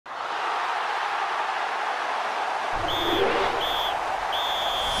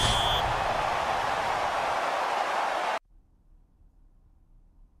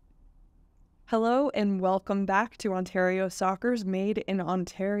Hello and welcome back to Ontario Soccer's Made in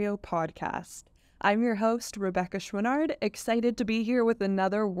Ontario podcast. I'm your host, Rebecca Schwinnard, excited to be here with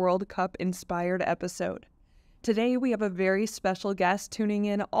another World Cup inspired episode. Today we have a very special guest tuning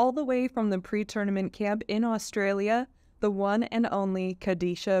in all the way from the pre-tournament camp in Australia, the one and only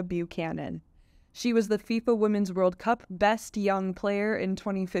Kadeisha Buchanan. She was the FIFA Women's World Cup Best Young Player in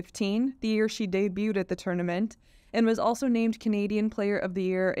 2015, the year she debuted at the tournament, and was also named Canadian Player of the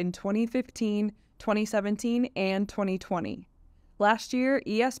Year in 2015, 2017, and 2020. Last year,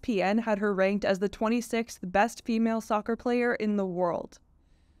 ESPN had her ranked as the 26th best female soccer player in the world.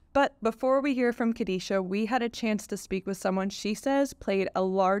 But before we hear from Kadeisha, we had a chance to speak with someone she says played a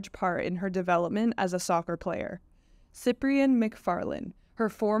large part in her development as a soccer player. Cyprian McFarlane, her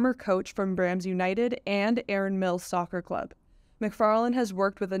former coach from Brams United and Erin Mills Soccer Club. McFarlane has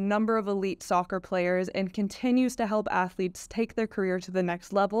worked with a number of elite soccer players and continues to help athletes take their career to the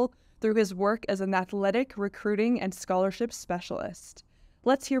next level through his work as an athletic, recruiting, and scholarship specialist.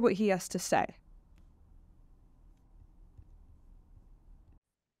 Let's hear what he has to say.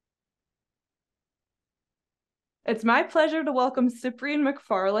 It's my pleasure to welcome Cyprian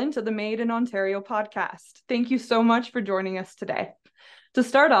McFarlane to the Made in Ontario podcast. Thank you so much for joining us today. To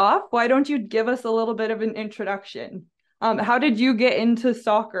start off, why don't you give us a little bit of an introduction? How did you get into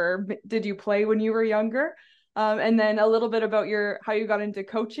soccer? Did you play when you were younger? And then a little bit about how you got into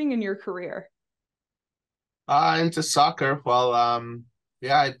coaching and your career. Into soccer.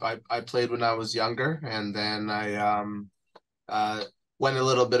 I played when I was younger, and then I went a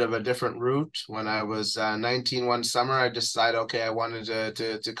little bit of a different route. When I was 19 one summer, I decided, okay, I wanted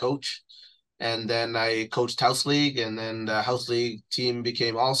to coach. And then I coached house league, and then the house league team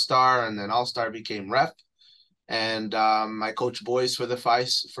became all-star, and then all-star became rep. And I coached boys for the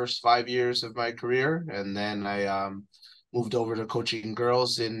first 5 years of my career, and then I moved over to coaching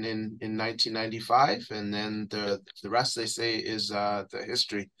girls in 1995, and then the rest, they say, is the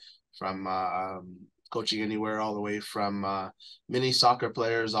history from coaching anywhere, all the way from mini soccer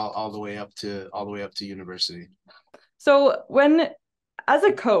players all the way up to university. So as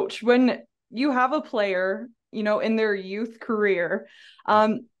a coach, when you have a player, in their youth career,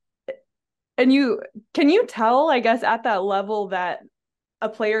 and can you tell, I guess, at that level that a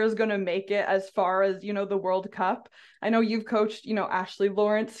player is going to make it as far as, the World Cup? I know you've coached, Ashley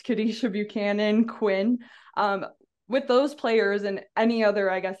Lawrence, Kadeisha Buchanan, Quinn. With those players and any other,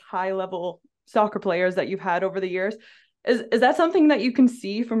 I guess, high level soccer players that you've had over the years, is that something that you can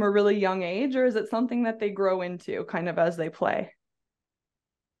see from a really young age, or is it something that they grow into kind of as they play?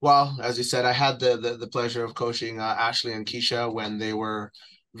 Well, as you said, I had the pleasure of coaching Ashley and Keisha when they were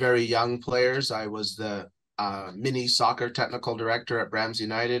very young players. I was the mini soccer technical director at Brams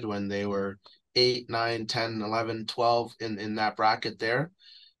United when they were 8, 9, 10, 11, 12 in that bracket there.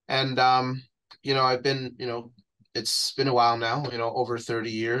 And I've been, it's been a while now, over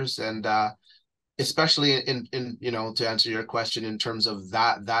 30 years. And especially in to answer your question in terms of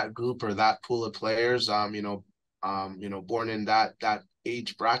that group or that pool of players, born in that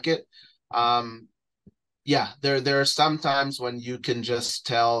age bracket. There are some times when you can just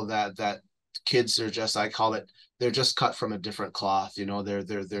tell that kids are just, I call it, they're just cut from a different cloth.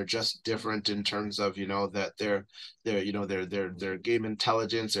 They're just different in terms of, that their game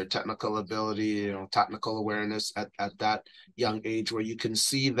intelligence, their technical ability, technical awareness at that young age, where you can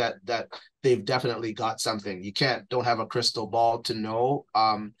see that they've definitely got something. Don't have a crystal ball to know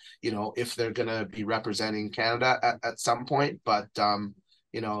if they're gonna be representing Canada at some point, but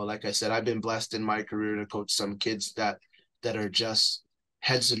like I said, I've been blessed in my career to coach some kids that are just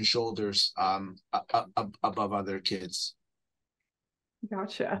heads and shoulders above other kids.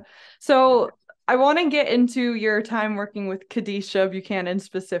 Gotcha. So I want to get into your time working with Kadeisha Buchanan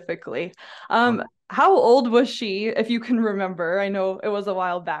specifically. How old was she, if you can remember? I know it was a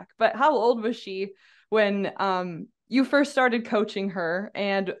while back, but how old was she when you first started coaching her?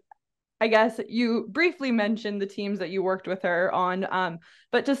 And I guess you briefly mentioned the teams that you worked with her on,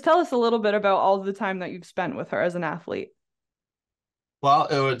 but just tell us a little bit about all the time that you've spent with her as an athlete. Well,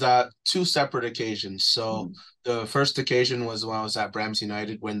 it was two separate occasions. So the first occasion was when I was at Brams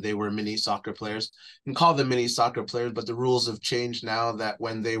United when they were mini soccer players. You can call them mini soccer players, but the rules have changed now that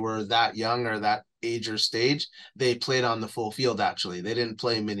when they were that young or that age or stage, they played on the full field, actually. They didn't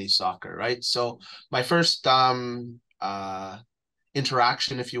play mini soccer, right? So my first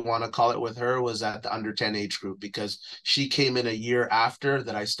interaction, if you want to call it, with her was at the under 10 age group, because she came in a year after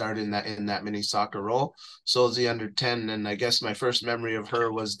that I started in that mini soccer role. So it was the under 10, and I guess my first memory of her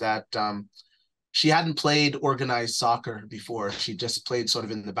was that she hadn't played organized soccer before. She just played sort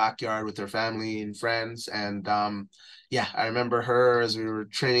of in the backyard with her family and friends. And yeah, I remember her as we were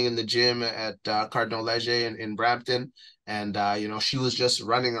training in the gym at Cardinal Leger in Brampton. And, she was just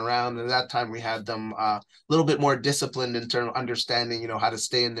running around. And at that time, we had them a little bit more disciplined in terms of understanding, how to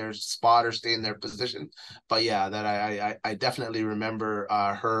stay in their spot or stay in their position. But yeah, that I definitely remember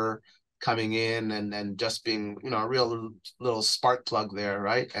her coming in and just being, a real little spark plug there,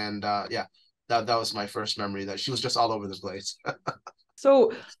 right? And yeah, that was my first memory, that she was just all over the place.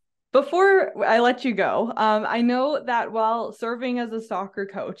 So before I let you go, I know that while serving as a soccer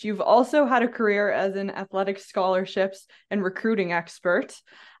coach, you've also had a career as an athletic scholarships and recruiting expert.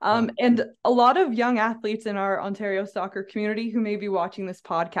 And a lot of young athletes in our Ontario soccer community who may be watching this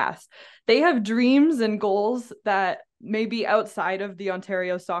podcast, they have dreams and goals that may be outside of the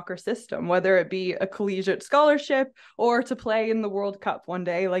Ontario soccer system, whether it be a collegiate scholarship or to play in the World Cup one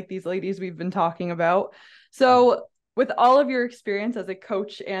day, like these ladies we've been talking about. So with all of your experience as a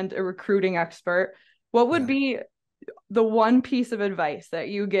coach and a recruiting expert, what would be the one piece of advice that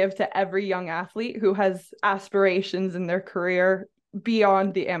you give to every young athlete who has aspirations in their career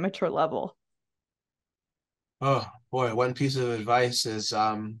beyond the amateur level? Oh boy, one piece of advice is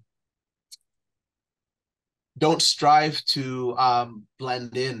don't strive to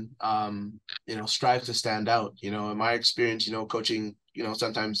blend in. Strive to stand out. In my experience, coaching,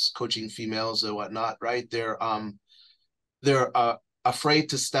 sometimes coaching females or whatnot, right? They're afraid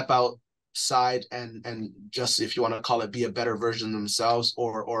to step outside and just, if you want to call it, be a better version of themselves,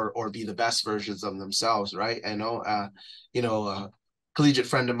 or be the best versions of themselves, right? A collegiate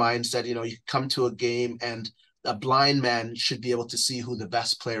friend of mine said, you come to a game and a blind man should be able to see who the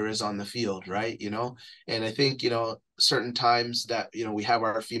best player is on the field, right? And I think, certain times that, we have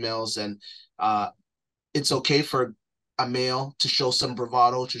our females, and it's okay for a male to show some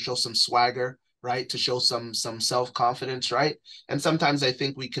bravado, to show some swagger, right? To show some self-confidence, right? And sometimes I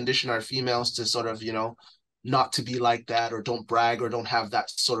think we condition our females to sort of, not to be like that, or don't brag, or don't have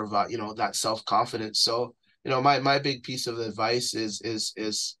that sort of that self-confidence. So, my big piece of advice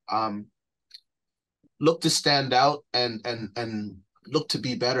is look to stand out, and look to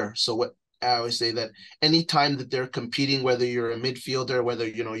be better. So what I always say, that anytime that they're competing, whether you're a midfielder, whether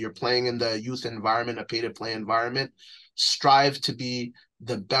you're playing in the youth environment, a pay to play environment, strive to be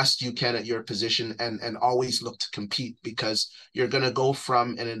the best you can at your position, and always look to compete, because you're going to go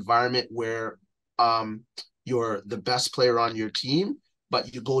from an environment where you're the best player on your team,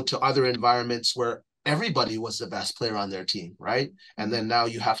 but you go to other environments where everybody was the best player on their team, right? And then now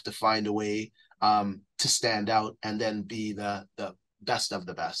you have to find a way to stand out, and then be the best of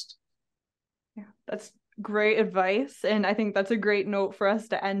the best. Yeah, that's great advice. And I think that's a great note for us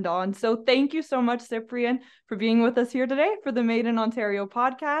to end on. So thank you so much, Cyprian, for being with us here today for the Made in Ontario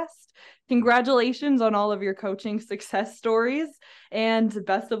podcast. Congratulations on all of your coaching success stories, and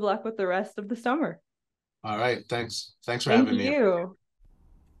best of luck with the rest of the summer. All right. Thanks for Thank having me. you.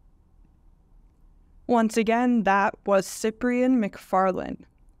 Once again, that was Cyprian McFarlane.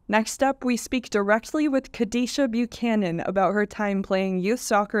 Next up, we speak directly with Kadeisha Buchanan about her time playing youth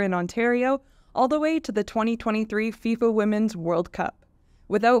soccer in Ontario, all the way to the 2023 FIFA Women's World Cup.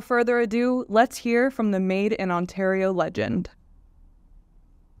 Without further ado, let's hear from the Made in Ontario legend.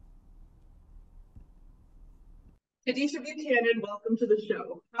 Kadeisha Buchanan, welcome to the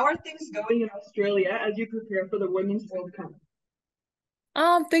show. How are things going in Australia as you prepare for the Women's World Cup?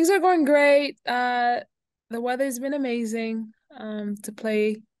 Things are going great. The weather's been amazing.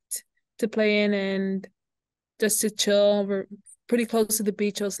 To play in and just to chill. We're pretty close to the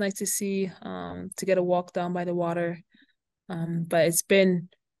beach, so it's nice to see, to get a walk down by the water. But it's been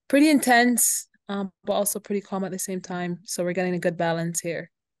pretty intense, but also pretty calm at the same time. So we're getting a good balance here.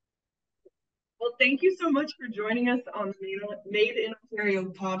 Well, thank you so much for joining us on the Made in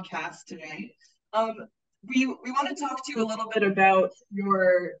Ontario podcast today. We want to talk to you a little bit about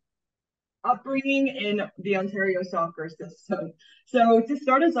your upbringing in the Ontario soccer system. So to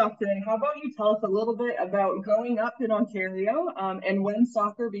start us off today, how about you tell us a little bit about growing up in Ontario, and when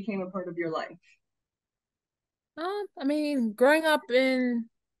soccer became a part of your life? Growing up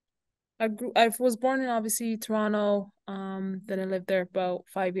I was born in, obviously, Toronto. Then I lived there about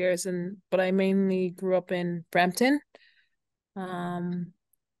 5 years, but I mainly grew up in Brampton. And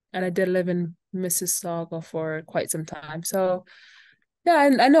I did live in Mississauga for quite some time. So yeah,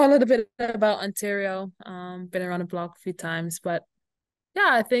 I know a little bit about Ontario. Been around the block a few times, but yeah,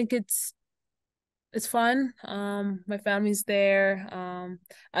 I think it's fun. My family's there.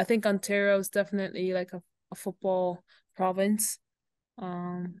 I think Ontario is definitely like a football province.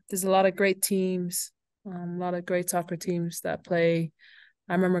 There's a lot of great teams, a lot of great soccer teams that play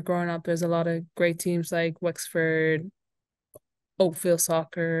I remember growing up, there's a lot of great teams like Wexford, Oakville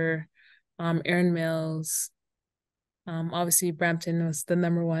Soccer, Erin Mills. Obviously Brampton was the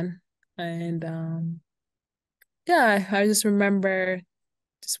number one. And yeah, I just remember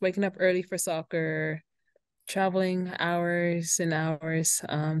just waking up early for soccer, traveling hours and hours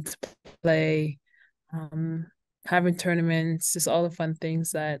to play, um, having tournaments, just all the fun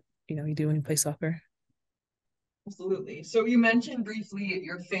things that you do when you play soccer. Absolutely. So you mentioned briefly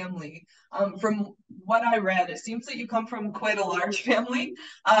your family. From what I read, it seems that you come from quite a large family.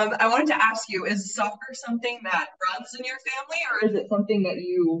 I wanted to ask you, is soccer something that runs in your family, or is it something that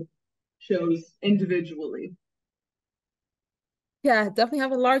you chose individually? Yeah, definitely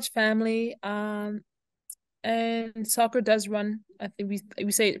have a large family. And soccer does run. I think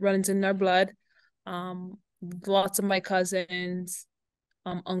we say it runs in our blood. Um, Lots of my cousins,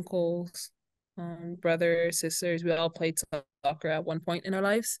 uncles, brothers, sisters, we all played soccer at one point in our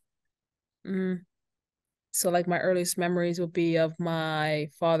lives. Mm. So like my earliest memories would be of my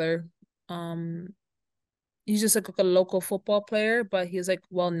father. Um, he's just like a local football player, but he's like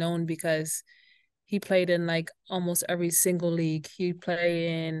well known because he played in like almost every single league. He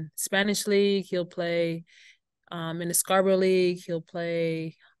play in Spanish league, he'll play in the Scarborough League, he'll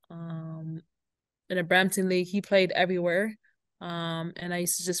play in a Brampton League. He played everywhere. And I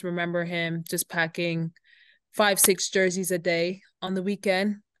used to just remember him just packing 5, 6 jerseys a day on the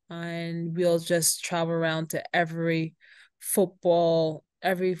weekend, and we'll just travel around to every football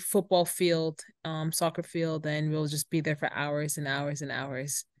field, soccer field, and we'll just be there for hours and hours and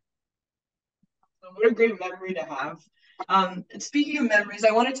hours. What a great memory to have. Speaking of memories,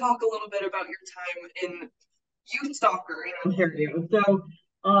 I want to talk a little bit about your time in youth soccer in Ontario. So,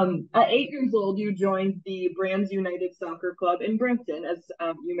 at 8 years old, you joined the Brands United Soccer Club in Brampton, as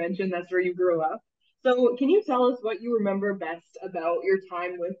you mentioned. That's where you grew up. So, can you tell us what you remember best about your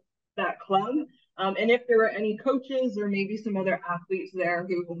time with that club? And if there were any coaches or maybe some other athletes there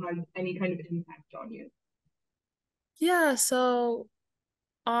who had any kind of impact on you? Yeah, so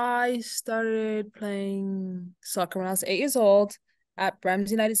I started playing soccer when I was 8 years old at Brams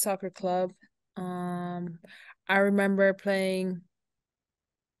United Soccer Club. Um, I remember playing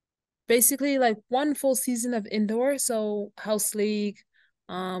basically like one full season of indoor, so house league.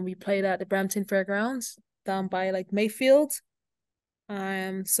 We played at the Brampton Fairgrounds down by like Mayfield.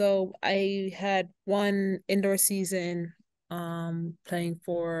 So I had one indoor season playing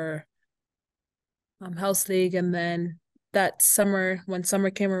for house league, and then that summer when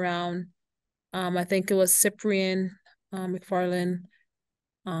summer came around, I think it was Cyprian McFarlane.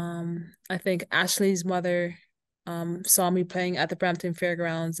 I think Ashley's mother saw me playing at the Brampton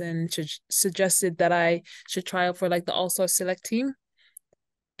Fairgrounds and suggested that I should try out for like the All-Star Select team.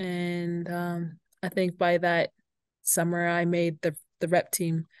 And I think by that summer I made the rep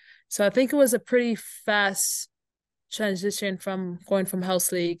team. So I think it was a pretty fast transition from going from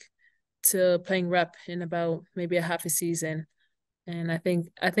house league to playing rep in about maybe a half a season. And I think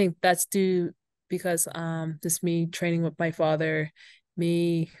that's due because just me training with my father,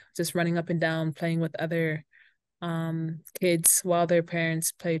 me just running up and down playing with other kids while their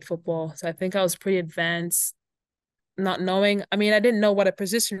parents played football. So I think I was pretty advanced, not knowing. I mean, I didn't know what a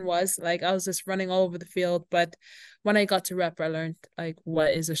position was. Like I was just running all over the field, but when I got to rep, I learned like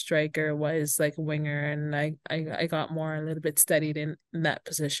what is a striker, what is like a winger, and I got more a little bit studied in that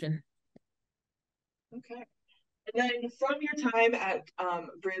position. Okay. And then from your time at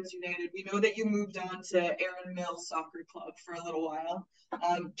Brands United, we know that you moved on to Erin Mills Soccer Club for a little while.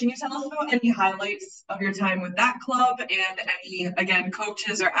 Can you tell us about any highlights of your time with that club and any, again,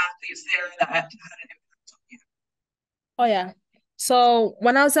 coaches or athletes there that had an impact on you? Oh yeah. So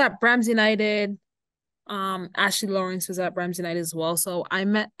when I was at Brams United, Ashley Lawrence was at Brams United as well. So I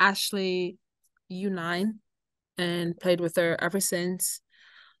met Ashley U9 and played with her ever since.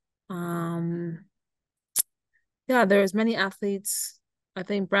 Um, yeah, there was many athletes. I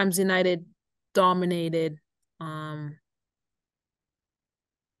think Brams United dominated um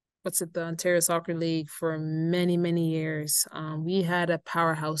the Ontario Soccer League for many, many years. We had a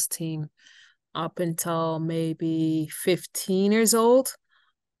powerhouse team up until maybe 15 years old.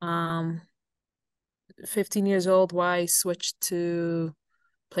 Um, 15 years old, why I switched to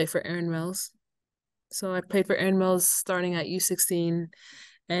play for Erin Mills. So I played for Erin Mills starting at U16,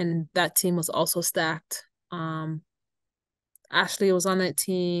 and that team was also stacked. Ashley was on that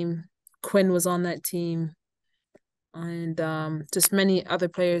team, Quinn was on that team, and just many other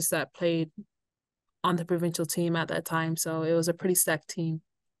players that played on the provincial team at that time. So it was a pretty stacked team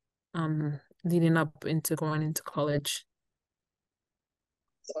leading up into going into college.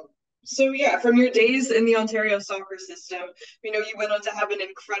 So So yeah, from your days in the Ontario soccer system, we know you went on to have an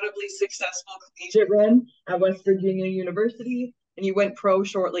incredibly successful collegiate run at West Virginia University, and you went pro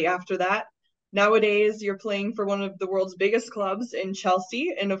shortly after that. Nowadays, you're playing for one of the world's biggest clubs in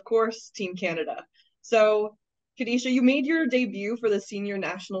Chelsea, and of course, Team Canada. So, Kadeisha, you made your debut for the senior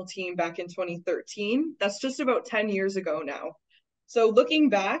national team back in 2013. That's just about 10 years ago now. So, looking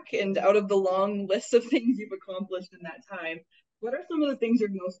back and out of the long list of things you've accomplished in that time, what are some of the things you're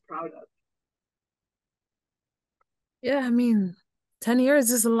most proud of? Yeah, I mean, 10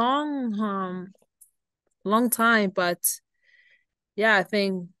 years is a long time, but yeah, I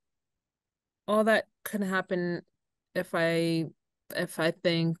think all that could happen if I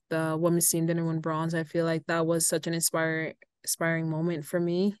think the women's team didn't win bronze. I feel like that was such an inspiring moment for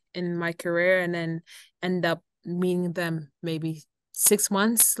me in my career, and then end up meeting them maybe 6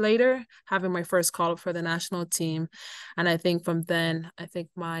 months later, having my first call up for the national team. And I think from then, I think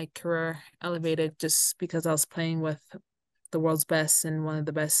my career elevated just because I was playing with the world's best and one of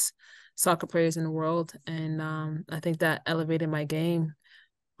the best soccer players in the world. And I think that elevated my game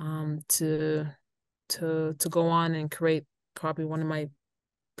to go on and create probably one of my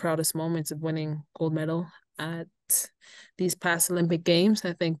proudest moments of winning gold medal at these past Olympic Games.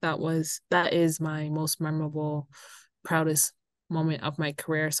 I think that is my most memorable, proudest moment of my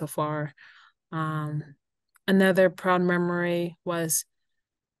career so far. Um, Another proud memory was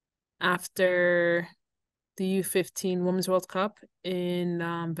after the U15 Women's World Cup in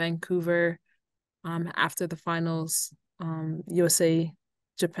Vancouver. After the finals, USA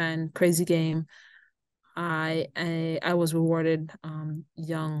Japan crazy game. I was rewarded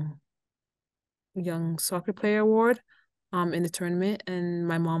young soccer player award in the tournament, and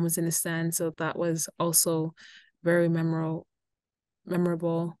my mom was in the stand, so that was also very memorable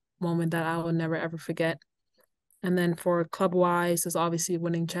moment that I will never ever forget. And then for club wise, there's obviously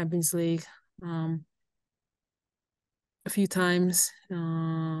winning Champions League a few times,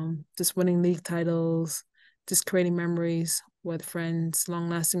 just winning league titles, just creating memories with friends, long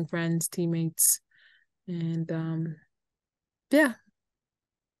lasting friends, teammates, and yeah.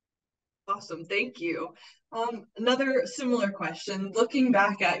 Awesome, thank you. Another similar question. Looking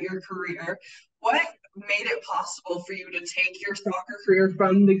back at your career, what made it possible for you to take your soccer career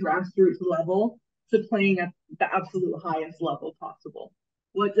from the grassroots level to playing at the absolute highest level possible?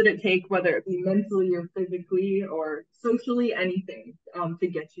 What did it take, whether it be mentally or physically or socially, anything, to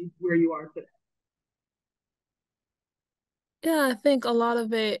get you where you are today? Yeah, I think a lot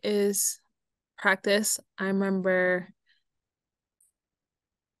of it is practice. I remember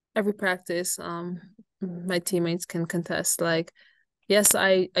every practice, my teammates can contest. Like, yes,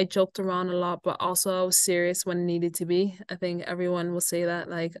 I joked around a lot, but also I was serious when it needed to be. I think everyone will say that.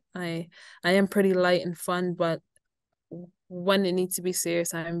 Like, I am pretty light and fun, but when it needs to be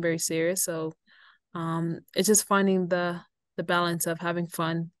serious, I am very serious. So, it's just finding the balance of having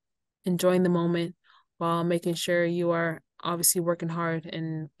fun, enjoying the moment, while making sure you are obviously working hard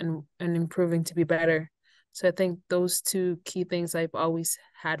and improving to be better. So I think those two key things I've always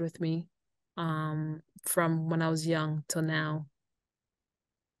had with me, from when I was young till now.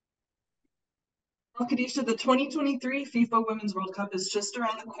 Well, Kadeisha, the 2023 FIFA Women's World Cup is just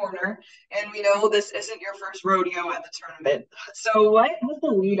around the corner, and we know this isn't your first rodeo at the tournament. So, what has the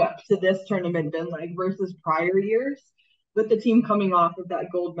lead up to this tournament been like versus prior years, with the team coming off of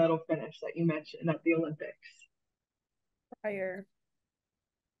that gold medal finish that you mentioned at the Olympics? Prior.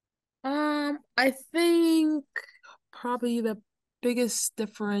 I think probably the biggest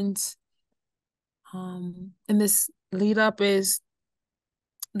difference in this lead up is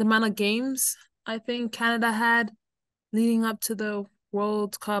the amount of games I think Canada had leading up to the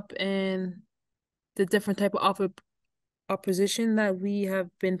World Cup, and the different type of opposition that we have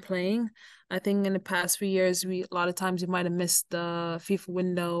been playing. I think in the past few years, we a lot of times we might have missed the FIFA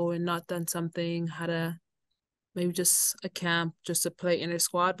window and not done something, had a maybe just a camp just to play inter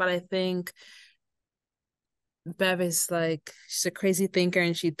squad. But I think Bev is like, she's a crazy thinker,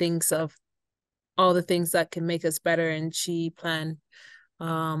 and she thinks of all the things that can make us better, and she planned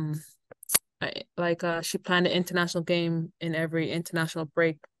um she planned an international game in every international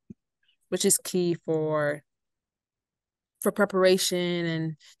break, which is key for preparation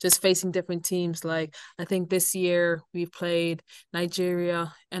and just facing different teams. Like, I think this year we played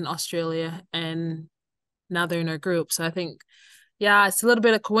Nigeria and Australia, and now they're in our group. So I think, yeah, it's a little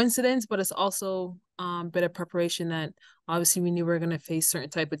bit of coincidence, but it's also a bit of preparation that obviously we knew we were going to face certain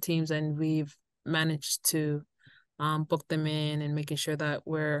type of teams, and we've managed to book them in, and making sure that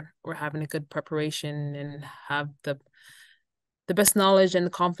we're having a good preparation and have the best knowledge and the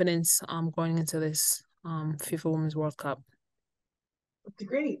confidence going into this FIFA Women's World Cup. That's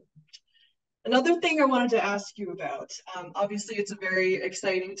great. Another thing I wanted to ask you about, obviously it's a very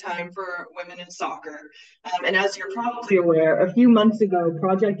exciting time for women in soccer. And as you're probably aware, a few months ago,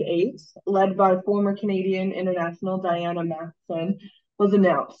 Project 8, led by former Canadian international Diana Matheson, was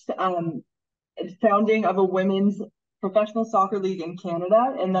announced. Founding of a women's professional soccer league in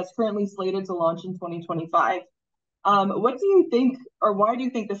Canada, and that's currently slated to launch in 2025. What do you think, or why do you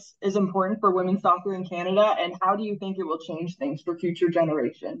think this is important for women's soccer in Canada, and how do you think it will change things for future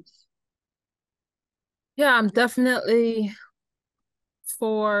generations? Yeah, I'm definitely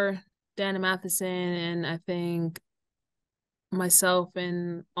for Dana Matheson, and I think myself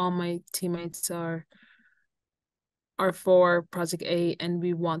and all my teammates are for Project 8, and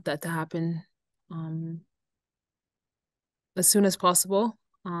we want that to happen um as soon as possible.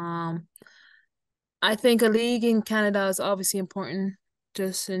 I think a league in Canada is obviously important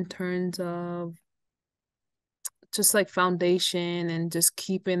just in terms of just like foundation and just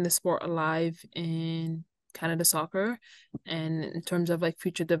keeping the sport alive in Canada soccer. And in terms of like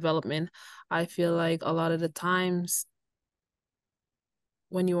future development, I feel like a lot of the times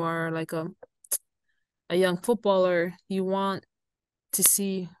when you are like a young footballer, you want to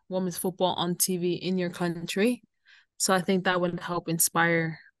see women's football on TV in your country. So I think that would help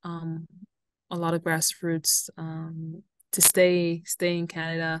inspire a lot of grassroots to stay in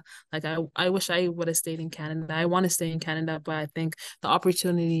Canada. Like I wish I would have stayed in Canada. I want to stay in Canada, but I think the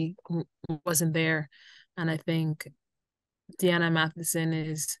opportunity wasn't there. And I think Deanna Matheson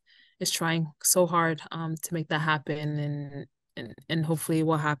is trying so hard to make that happen, and hopefully it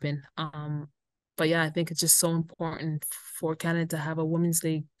will happen. But yeah, I think it's just so important for Canada to have a women's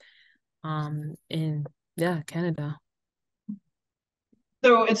league in yeah, Canada.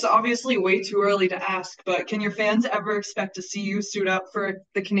 So it's obviously way too early to ask, but can your fans ever expect to see you suit up for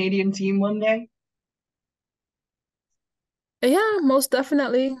the Canadian team one day? Yeah, most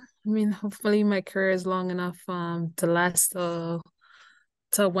definitely. I mean, hopefully my career is long enough to last till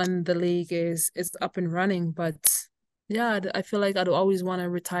when the league is up and running. But yeah, I feel like I'd always want to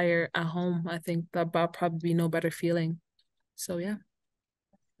retire at home. I think that'll probably be no better feeling. So yeah.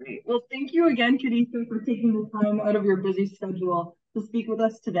 Great. Well, thank you again, Kadeisha, for taking the time out of your busy schedule to speak with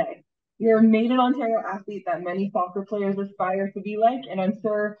us today. You're a made in Ontario athlete that many soccer players aspire to be like, and I'm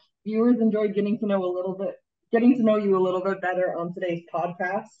sure viewers enjoyed getting to know you a little bit better on today's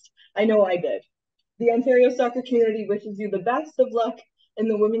podcast. I know I did. The Ontario soccer community wishes you the best of luck in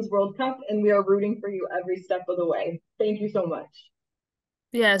the Women's World Cup, and we are rooting for you every step of the way. Thank you so much.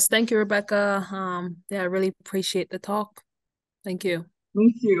 Yes, thank you, Rebecca. Yeah, I really appreciate the talk. Thank you.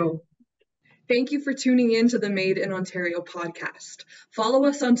 Me too. Thank you for tuning in to the Made in Ontario podcast. Follow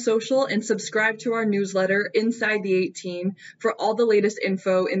us on social and subscribe to our newsletter, Inside the 18, for all the latest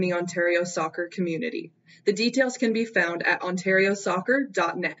info in the Ontario soccer community. The details can be found at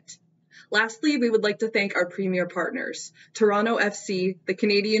ontariosoccer.net. Lastly, we would like to thank our premier partners, Toronto FC, the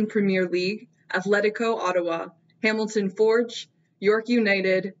Canadian Premier League, Atletico Ottawa, Hamilton Forge, York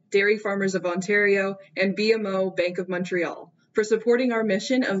United, Dairy Farmers of Ontario, and BMO Bank of Montreal for supporting our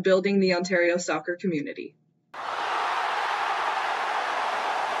mission of building the Ontario soccer community.